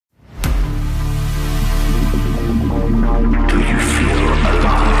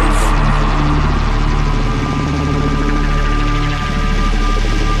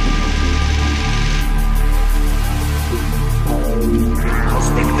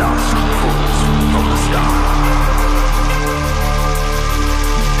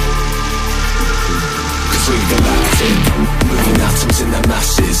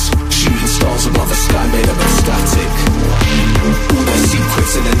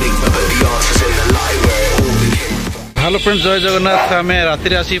Hello friends, जय जगन्नाथ। आम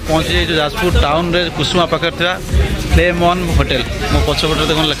राति आसी पहुँची जाइए जाजपुर टाउन रे कुसुमा पाखे था फ्लेम वन होटेल। मो पछपटे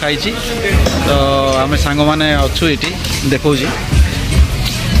देख लिखाई तो आम सांग मैंने अच्छु ये देखा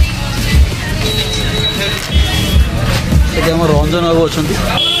आम रंजन बाबू अच्छा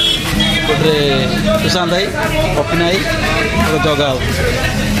सुशांत भाई पपिना भाई जगा बाबू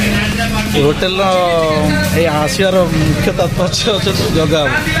होटेल आसवार मुख्य तात्पर्य अच्छे जगा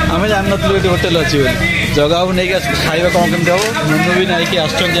बाबू आम जान नी ये होटेल अच्छी जगा बाबू नहीं खाଇବା कौन केमती हम मेनू भी नहीं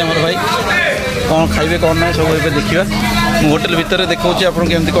आसर भाई कौन खाइबे कौन ना सब ये देखा होटेल भितर देखा आपको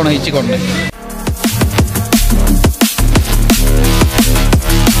केमती कौन होती कौन ना।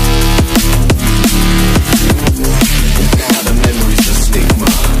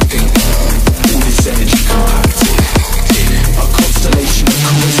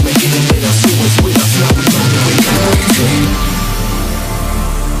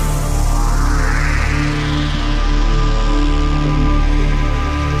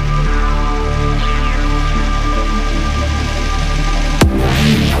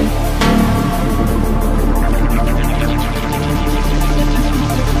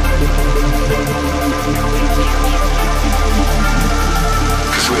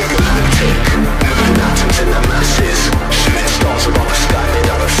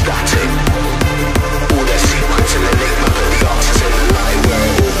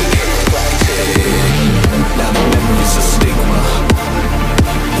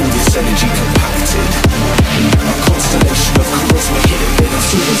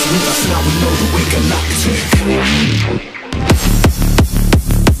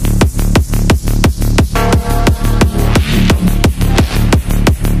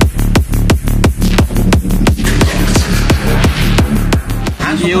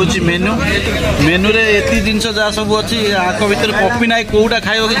 ये हूँ मेनू मेनू रे एति जिनस जहाँ सब अच्छी आक भर पपी ना कौटा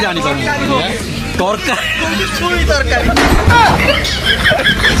खाइब कि जानी पार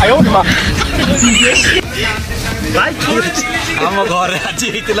आम घर आज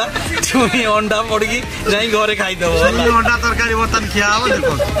होता छुई अंडा पड़ी जाई घरे खाईदेव अंडा तरकारी बर्तन खिया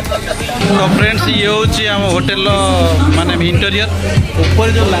तो फ्रेंड्स ये हूँ आम होटेल माने इंटेरियर ऊपर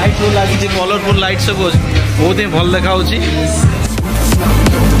जो लाइट सब लगी कलरफुल लाइट सब बहुत ही भल देखा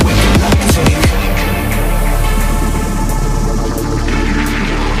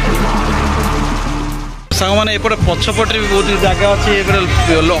सांग मैंने एपटे पछपटे भी बहुत जगह अच्छी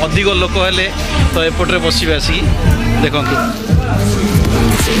अधिक लोक हेले तो एपटे बसवे आसिक देखु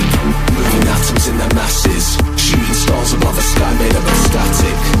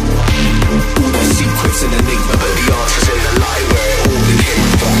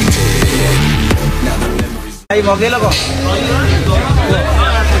मगेल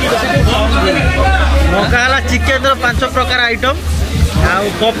मगाला चिकेन 5 प्रकार आइटम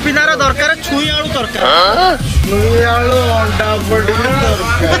पपिनार दरकार छुई आलू तरकार छुई आलू अंडा पड़ी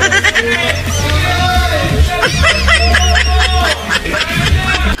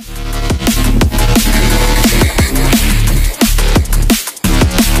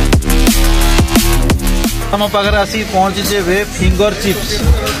आम पाखे आसिक पहुँचे फिंगर चिप्स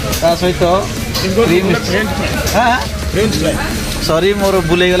ता सहित सॉरी मोर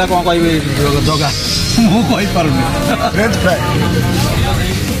बुलेगला कौन कह जगह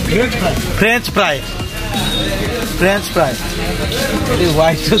फ्रेंच फ्राई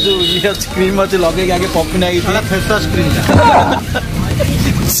व्हाइट जो ये क्रीम अच्छे लगे आगे पपिना फेसवाश क्रीम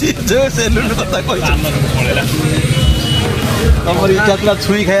जो सेलून कथा तुम इच्छा था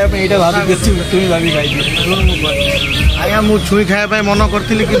छुई खाया यहाँ भाभी छुई भाभी खाई आज्ञा मुझे छुई खाया मन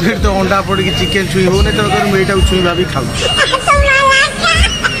करी कि तो अंडा पड़ी चिकेन छुई हो नहीं तो छुई भाभी खाऊ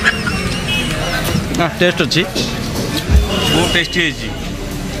टेस्ट अच्छी बहुत टेस्टी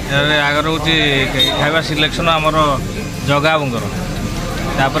है आगर हूँ खाଇବା सिलेक्शन आमर जगा बाबूर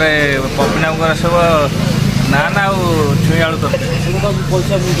तापर पपिना सब ना ना छुई आलू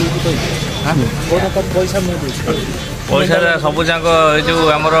पैसा सब जाक जो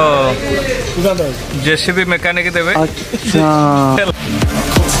आमर जेसीबी मेकानिक देवे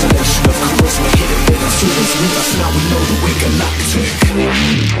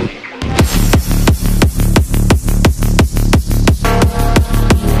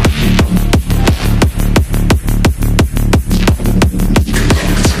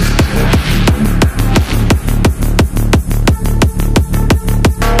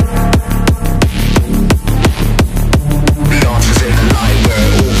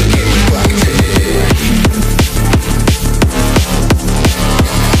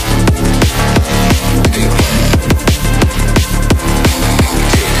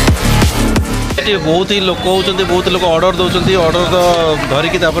एटी बहुत ही लोक होती बहुत लोक ऑर्डर दौरान ऑर्डर तो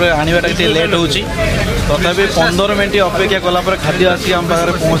धरिकी आनवाटा लेट हो तथापि 15 मिनट अपेक्षा कलापर खाद्य आसिक आम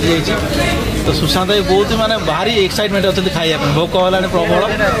पाखे पहुँची जाइए। तो सुशांत भाई बहुत माने भारी एक्साइटमेंट अच्छा खाइए भोक है प्रबल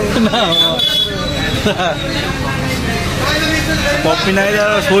पपी नाई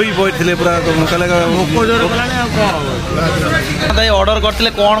शोई पड़े पूरा भाई ऑर्डर करते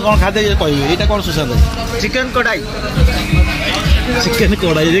कौन कौन खाद्य कह यहाँ कौन सुशांत भाई चिकन कढ़ाई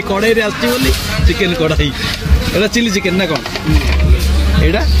कढ़ाई आसली चिकेन कढ़ाई एटा चिली चिकेन ना कौन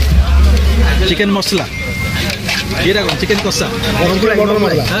एटा चिकेन मसला ये कौन चिकेन कषा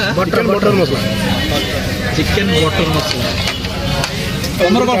बटर मसला चिकेन बटर मसला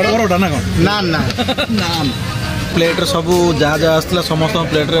तुम कौन परोटा ना कौन नान ना नान प्लेट्रे सब जहाँ जहाँ आसला समस्त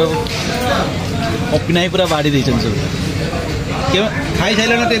प्लेट्रे पपी नाई पूरा बाड़ी सब खाई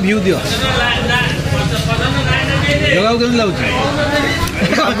सारे भ्यू दियो जगह केमी लगुच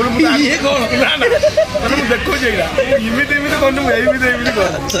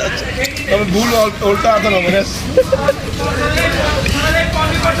देखो भूल उल्टा हाथ न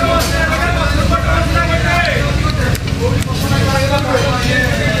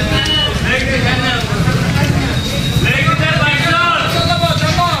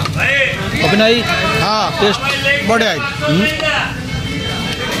अभिनय हाँ टेस्ट बढ़िया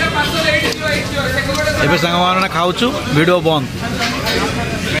एबे सांग खाऊचु वीडियो बंद।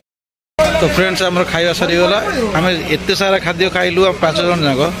 तो फ्रेंड्स आम खाଇବା सरीगला आम एत सारा खाद्य खाइलु 5 जन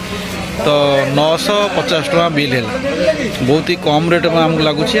जाक तो 950 टका बिल है बहुत ही कम रेट में आमको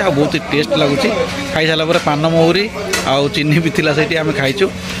लगुच बहुत ही टेस्ट लगुच खाई सारा पान महुरी आउ चीनी भी थिला सेठी आम खाइचु।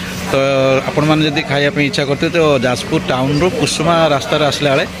 तो आपण मैंने जब खायापी इच्छा करते तो जाजपुर टाउन रू कुसुमा रास्तार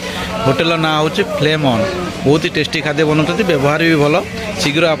आसला बेले होटेल ना हूँ फ्लेम ऑन बहुत ही टेस्टी खाद्य बनाते व्यवहार भी भल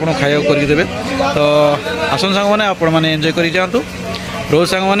शीघ्र आपको खाया करदेवे। तो आसन सांग मैंने आपण मैंने एंजॉय कर जातु रोज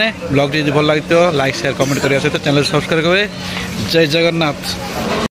सांग मैंने ब्लॉग जी भल लगे लाइक शेयर कमेंट करने सहित चैनल सब्सक्राइब करें। जय जगन्नाथ।